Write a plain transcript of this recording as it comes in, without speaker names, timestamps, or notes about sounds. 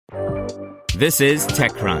This is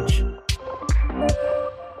TechCrunch.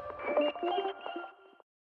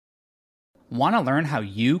 Want to learn how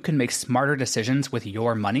you can make smarter decisions with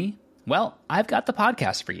your money? Well, I've got the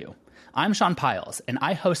podcast for you. I'm Sean Piles, and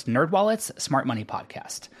I host NerdWallet's Smart Money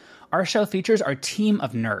Podcast. Our show features our team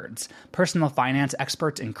of nerds, personal finance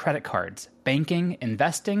experts in credit cards, banking,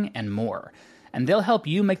 investing, and more. And they'll help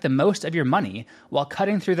you make the most of your money while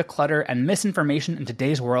cutting through the clutter and misinformation in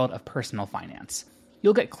today's world of personal finance.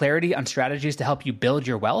 You'll get clarity on strategies to help you build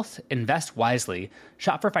your wealth, invest wisely,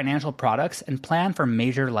 shop for financial products, and plan for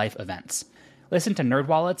major life events. Listen to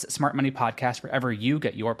NerdWallet's Smart Money Podcast wherever you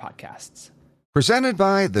get your podcasts. Presented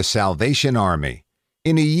by the Salvation Army.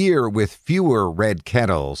 In a year with fewer red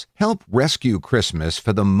kettles, help rescue Christmas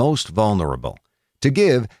for the most vulnerable. To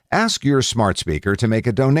give, ask your smart speaker to make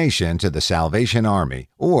a donation to the Salvation Army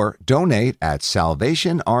or donate at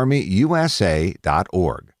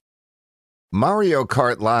salvationarmyusa.org. Mario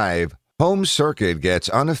Kart Live Home Circuit gets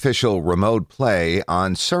unofficial remote play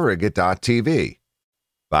on surrogate.tv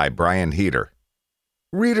by Brian Heater.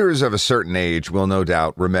 Readers of a certain age will no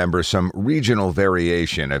doubt remember some regional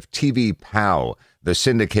variation of TV POW, the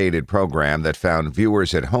syndicated program that found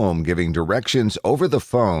viewers at home giving directions over the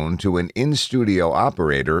phone to an in-studio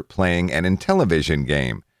operator playing an Intellivision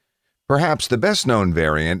game. Perhaps the best-known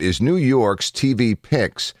variant is New York's TV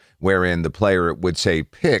Picks, wherein the player would say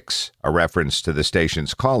Picks, a reference to the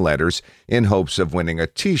station's call letters, in hopes of winning a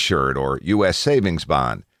T-shirt or U.S. savings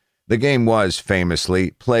bond. The game was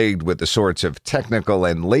famously plagued with the sorts of technical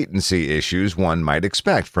and latency issues one might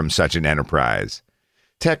expect from such an enterprise.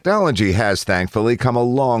 Technology has thankfully come a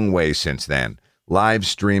long way since then. Live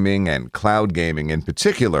streaming and cloud gaming in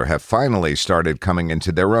particular have finally started coming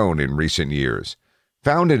into their own in recent years.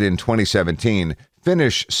 Founded in 2017,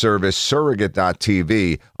 Finnish service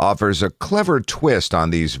Surrogate.tv offers a clever twist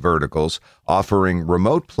on these verticals, offering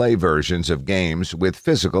remote play versions of games with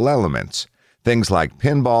physical elements. Things like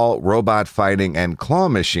pinball, robot fighting, and claw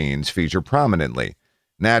machines feature prominently.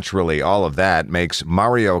 Naturally, all of that makes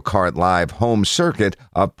Mario Kart Live Home Circuit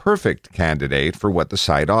a perfect candidate for what the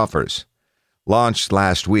site offers. Launched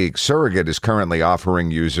last week, Surrogate is currently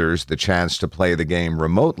offering users the chance to play the game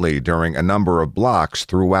remotely during a number of blocks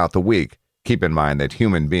throughout the week. Keep in mind that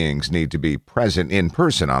human beings need to be present in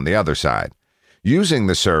person on the other side. Using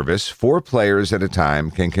the service, 4 players at a time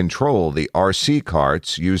can control the RC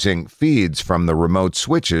carts using feeds from the remote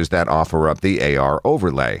switches that offer up the AR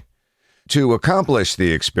overlay. To accomplish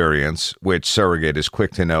the experience, which Surrogate is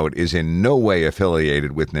quick to note is in no way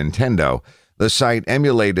affiliated with Nintendo, the site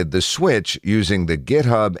emulated the Switch using the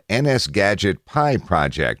GitHub NSGadget Pi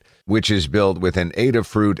project, which is built with an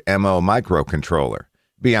Adafruit MO microcontroller.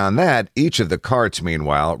 Beyond that, each of the carts,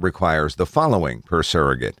 meanwhile, requires the following per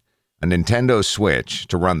Surrogate: a Nintendo Switch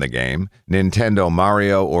to run the game, Nintendo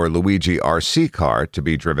Mario or Luigi RC Kart to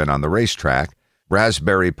be driven on the racetrack,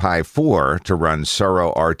 Raspberry Pi 4 to run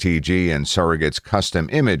Suro RTG and Surrogate's custom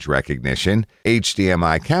image recognition,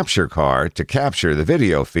 HDMI capture card to capture the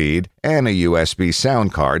video feed, and a USB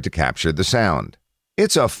sound card to capture the sound.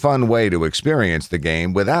 It's a fun way to experience the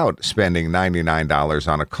game without spending $99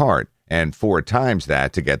 on a cart, and 4 times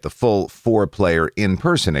that to get the full 4-player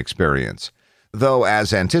in-person experience. Though,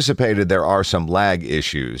 as anticipated, there are some lag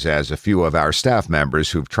issues, as a few of our staff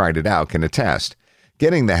members who've tried it out can attest.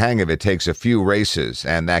 Getting the hang of it takes a few races,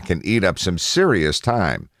 and that can eat up some serious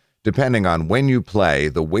time. Depending on when you play,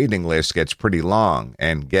 the waiting list gets pretty long,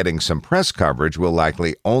 and getting some press coverage will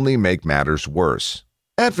likely only make matters worse.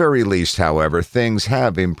 At very least, however, things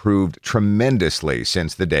have improved tremendously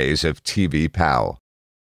since the days of TV POW.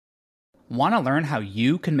 Want to learn how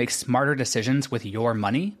you can make smarter decisions with your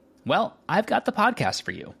money? Well, I've got the podcast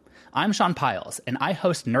for you. I'm Sean Piles, and I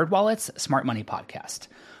host NerdWallet's Smart Money Podcast.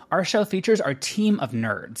 Our show features our team of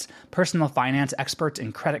nerds, personal finance experts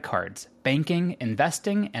in credit cards, banking,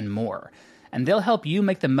 investing, and more. And they'll help you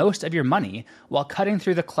make the most of your money while cutting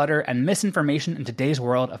through the clutter and misinformation in today's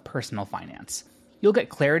world of personal finance. You'll get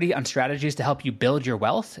clarity on strategies to help you build your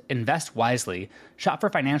wealth, invest wisely, shop for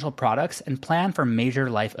financial products, and plan for major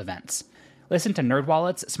life events. Listen to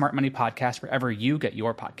NerdWallet's Smart Money Podcast wherever you get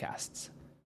your podcasts.